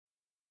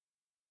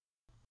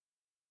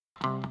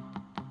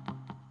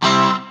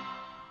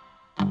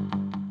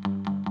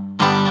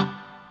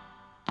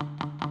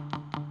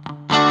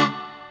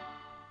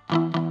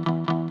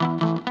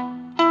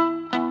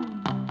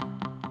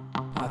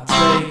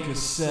Take a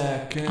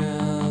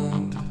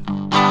second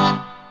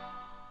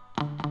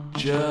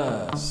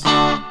just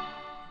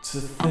to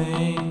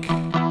think.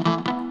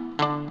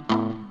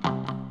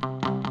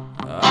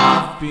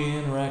 I've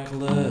been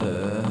reckless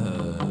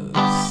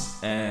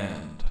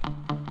and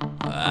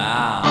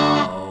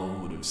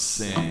out of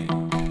sync,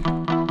 and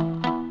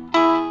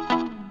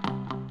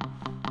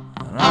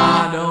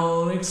I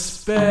don't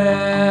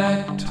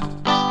expect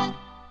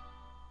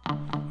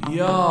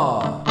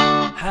your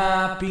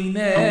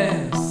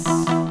happiness.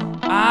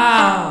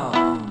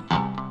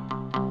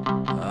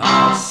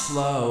 I'll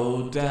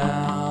slow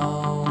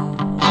down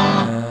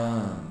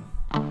when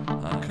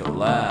I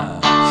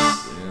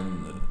collapse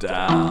in the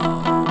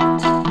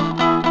doubt.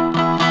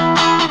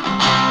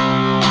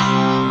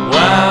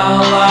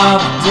 Well,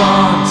 I've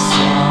done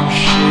some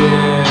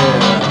shit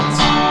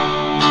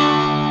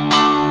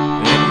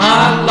in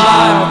my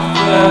life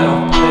that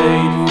I've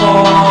paid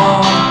for.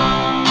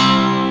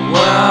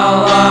 Well,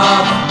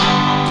 I've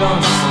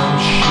done some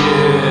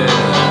shit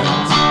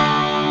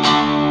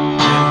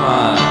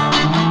that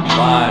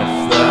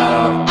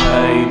I've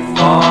paid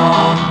for.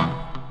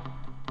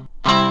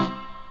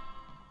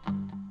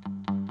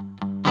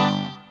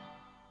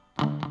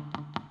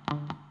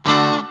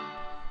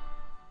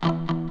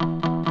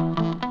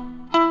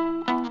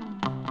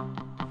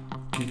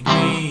 Give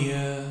me a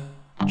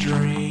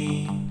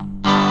dream.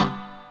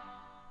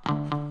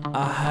 I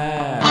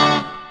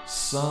had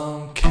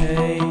some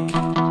cake.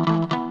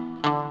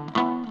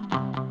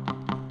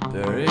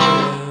 There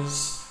is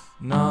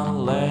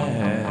none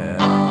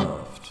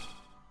left.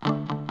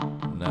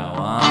 Now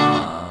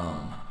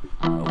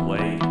I'm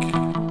awake.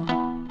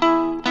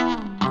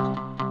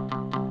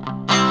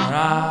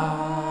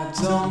 I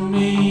don't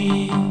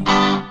mean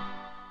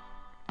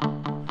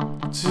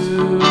to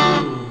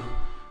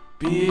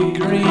be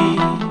green.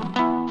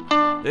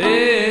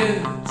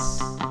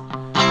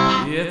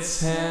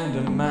 It's hand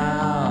to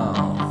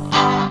mouth,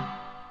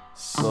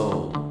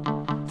 so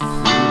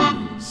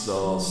food's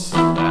also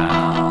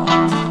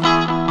out.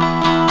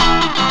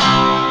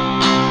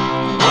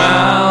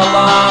 Well,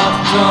 I've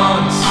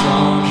done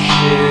some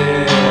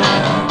shit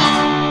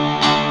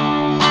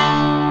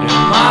in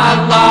my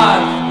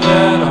life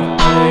that I've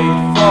paid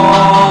for.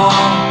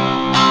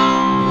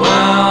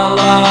 Well,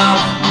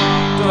 I've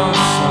done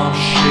some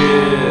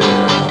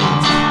shit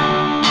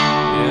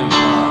in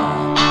my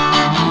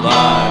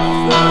life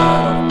that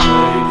I've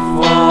paid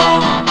for.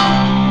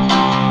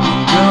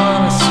 I'm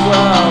gonna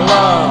swell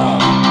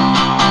up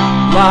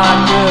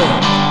like a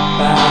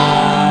bag.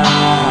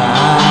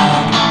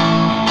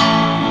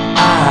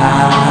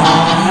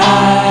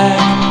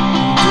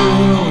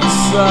 Doing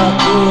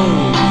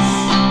circles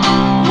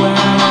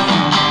when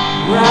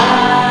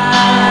rise.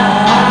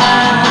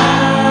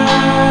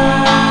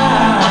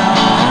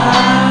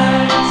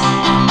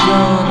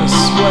 Gonna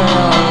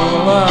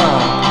swell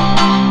up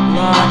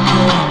like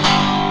a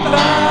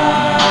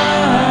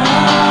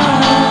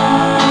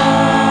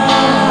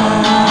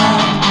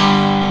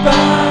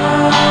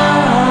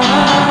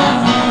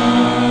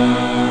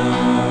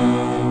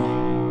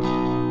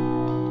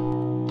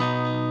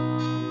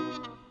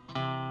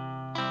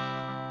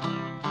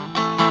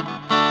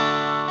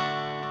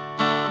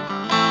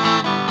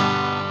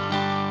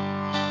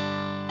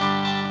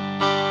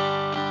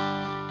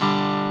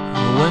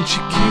when she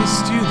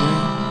kissed you then,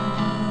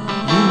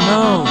 you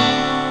know,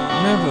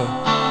 never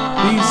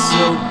be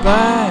so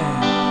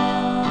bad.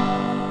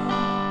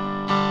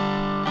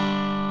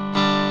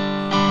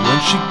 When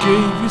she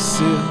gave you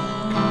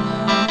silk,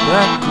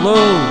 that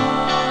glow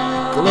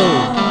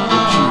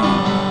that you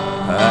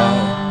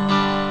had.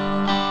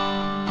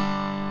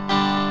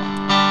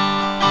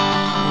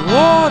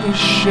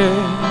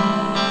 Watershed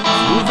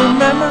through the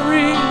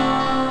memory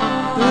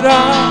that I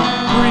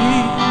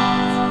breathe.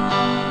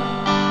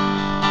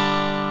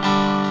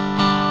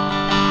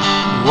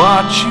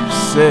 What you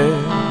said,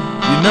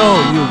 you know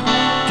you'll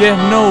get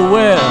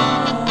nowhere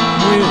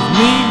with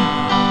me,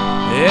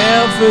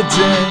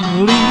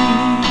 evidently.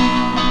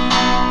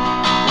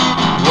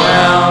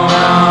 Well,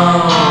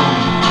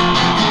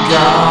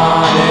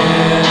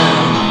 garden,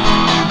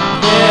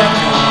 there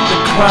come the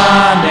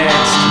cry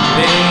next to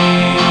me.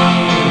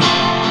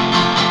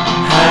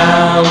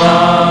 Hello.